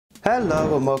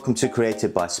Hello and welcome to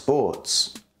Created by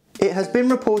Sports. It has been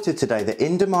reported today that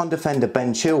in-demand defender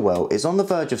Ben Chilwell is on the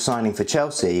verge of signing for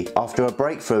Chelsea after a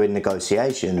breakthrough in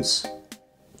negotiations.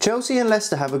 Chelsea and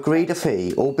Leicester have agreed a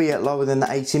fee, albeit lower than the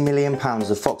 £80 million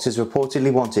the Foxes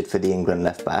reportedly wanted for the England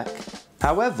left-back.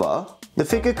 However, the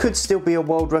figure could still be a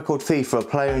world record fee for a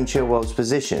player in Chilwell's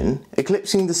position,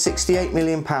 eclipsing the £68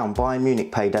 million Bayern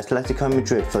Munich paid Atletico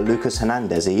Madrid for Lucas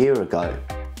Hernandez a year ago.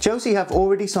 Chelsea have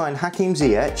already signed Hakim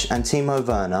Ziyech and Timo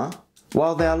Werner,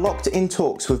 while they are locked in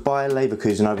talks with Bayer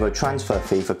Leverkusen over a transfer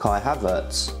fee for Kai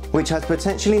Havertz, which has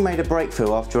potentially made a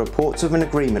breakthrough after reports of an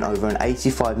agreement over an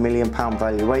 £85 million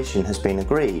valuation has been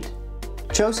agreed.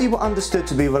 Chelsea were understood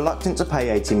to be reluctant to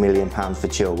pay £80 million for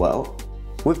Chilwell,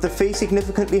 with the fee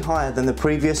significantly higher than the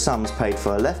previous sums paid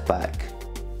for a left-back.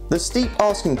 The steep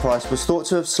asking price was thought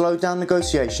to have slowed down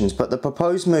negotiations, but the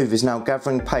proposed move is now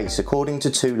gathering pace according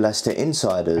to two Leicester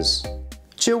insiders.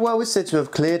 Chilwell is said to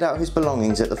have cleared out his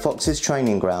belongings at the Foxes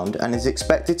training ground and is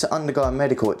expected to undergo a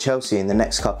medical at Chelsea in the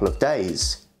next couple of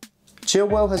days.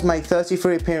 Chilwell has made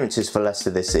 33 appearances for Leicester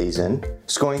this season,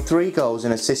 scoring 3 goals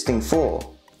and assisting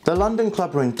 4. The London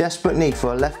club are in desperate need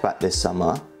for a left-back this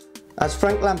summer, as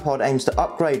Frank Lampard aims to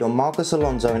upgrade on Marcus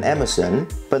Alonso and Emerson,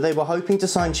 but they were hoping to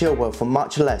sign Chilwell for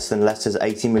much less than Leicester's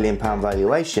 £80 million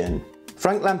valuation.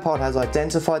 Frank Lampard has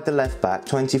identified the left-back,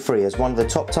 23, as one of the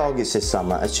top targets this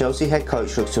summer as Chelsea head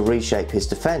coach looks to reshape his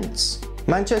defence.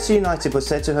 Manchester United was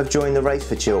said to have joined the race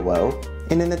for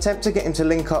Chilwell in an attempt to get him to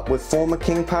link up with former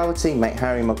King Power teammate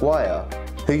Harry Maguire,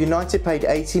 who United paid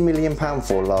 £80 million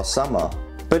for last summer.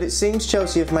 But it seems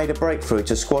Chelsea have made a breakthrough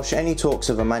to squash any talks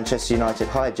of a Manchester United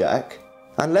hijack,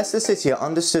 and Leicester City are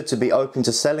understood to be open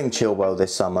to selling Chilwell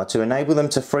this summer to enable them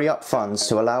to free up funds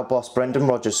to allow boss Brendan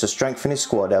Rodgers to strengthen his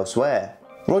squad elsewhere.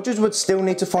 Rodgers would still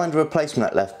need to find a replacement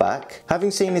at left back,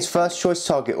 having seen his first choice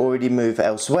target already move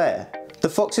elsewhere. The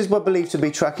Foxes were believed to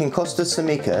be tracking Kostas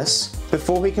Tsimikas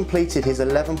before he completed his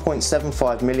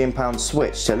 £11.75 million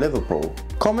switch to Liverpool.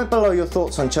 Comment below your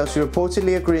thoughts on Chelsea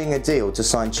reportedly agreeing a deal to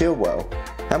sign Chilwell,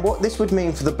 and what this would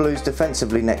mean for the Blues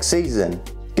defensively next season.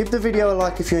 Give the video a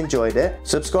like if you enjoyed it,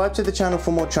 subscribe to the channel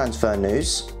for more transfer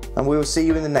news, and we will see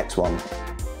you in the next one.